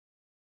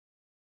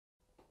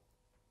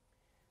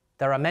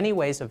There are many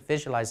ways of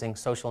visualizing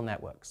social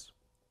networks.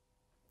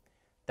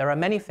 There are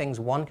many things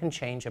one can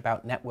change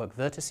about network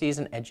vertices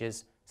and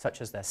edges,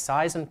 such as their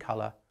size and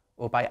color,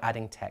 or by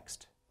adding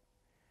text.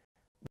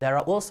 There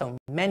are also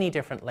many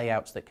different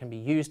layouts that can be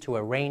used to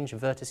arrange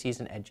vertices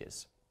and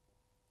edges.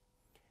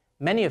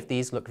 Many of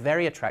these look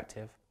very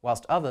attractive,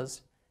 whilst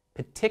others,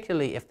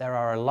 particularly if there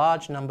are a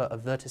large number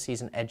of vertices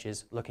and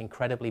edges, look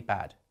incredibly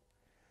bad.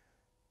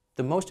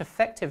 The most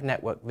effective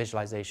network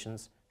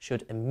visualizations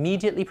should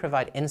immediately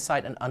provide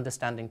insight and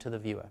understanding to the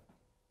viewer.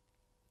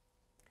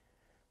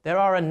 There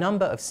are a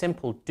number of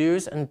simple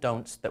do's and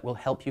don'ts that will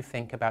help you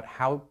think about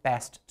how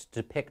best to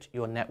depict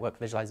your network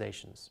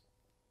visualizations.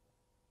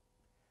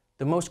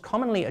 The most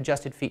commonly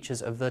adjusted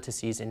features of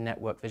vertices in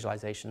network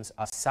visualizations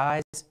are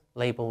size,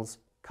 labels,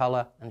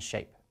 color, and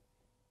shape.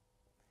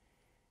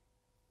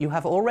 You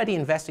have already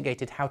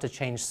investigated how to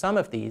change some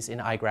of these in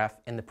igraph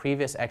in the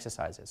previous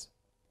exercises.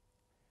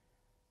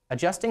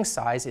 Adjusting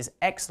size is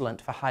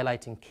excellent for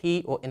highlighting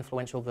key or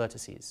influential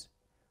vertices.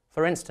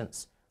 For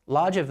instance,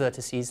 larger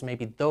vertices may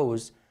be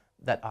those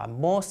that are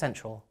more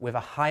central with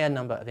a higher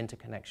number of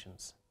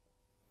interconnections.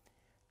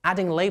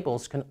 Adding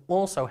labels can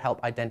also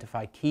help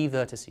identify key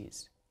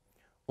vertices,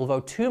 although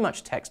too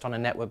much text on a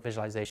network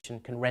visualization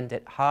can render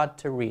it hard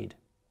to read.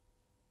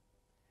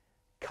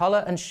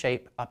 Color and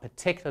shape are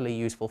particularly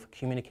useful for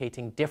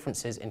communicating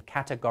differences in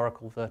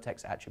categorical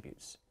vertex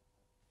attributes.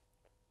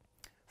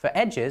 For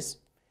edges,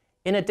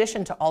 in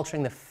addition to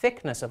altering the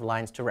thickness of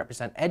lines to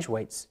represent edge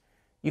weights,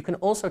 you can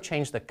also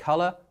change the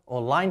color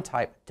or line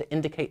type to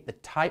indicate the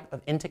type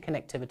of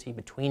interconnectivity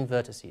between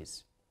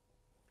vertices.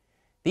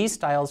 These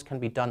styles can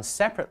be done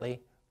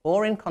separately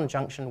or in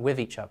conjunction with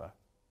each other.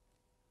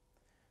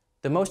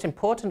 The most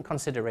important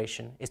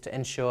consideration is to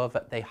ensure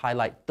that they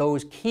highlight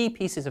those key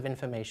pieces of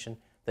information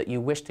that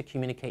you wish to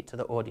communicate to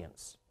the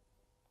audience.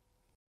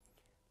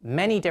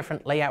 Many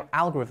different layout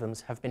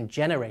algorithms have been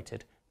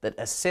generated that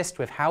assist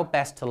with how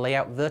best to lay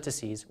out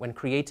vertices when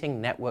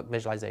creating network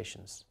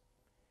visualizations.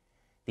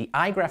 The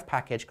igraph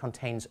package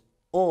contains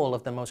all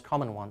of the most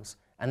common ones,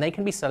 and they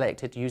can be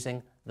selected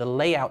using the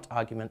layout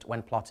argument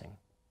when plotting.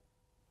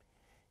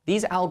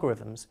 These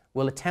algorithms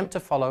will attempt to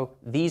follow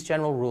these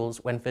general rules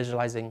when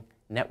visualizing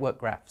network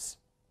graphs.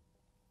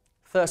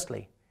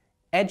 Firstly,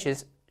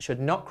 edges should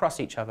not cross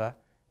each other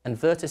and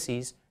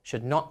vertices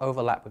should not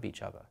overlap with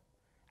each other,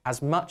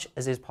 as much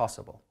as is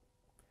possible.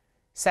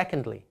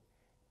 Secondly,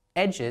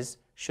 edges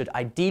should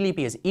ideally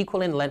be as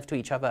equal in length to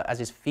each other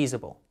as is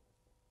feasible.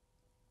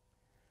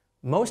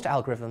 Most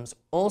algorithms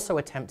also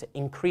attempt to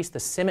increase the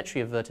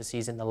symmetry of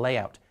vertices in the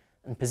layout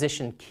and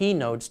position key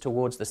nodes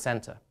towards the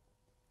center.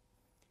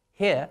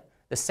 Here,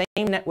 the same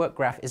network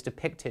graph is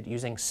depicted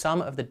using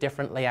some of the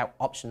different layout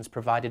options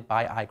provided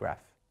by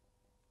igraph.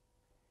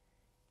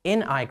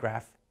 In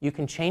igraph, you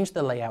can change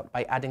the layout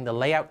by adding the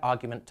layout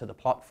argument to the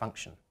plot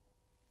function.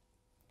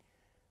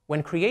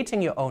 When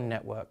creating your own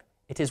network,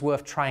 it is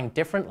worth trying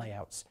different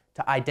layouts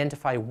to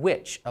identify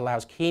which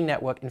allows key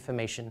network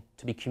information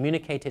to be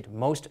communicated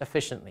most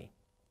efficiently.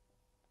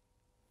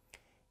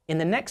 In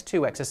the next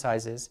two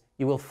exercises,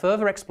 you will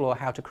further explore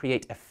how to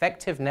create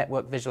effective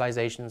network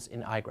visualizations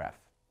in igraph.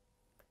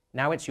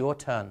 Now it's your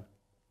turn.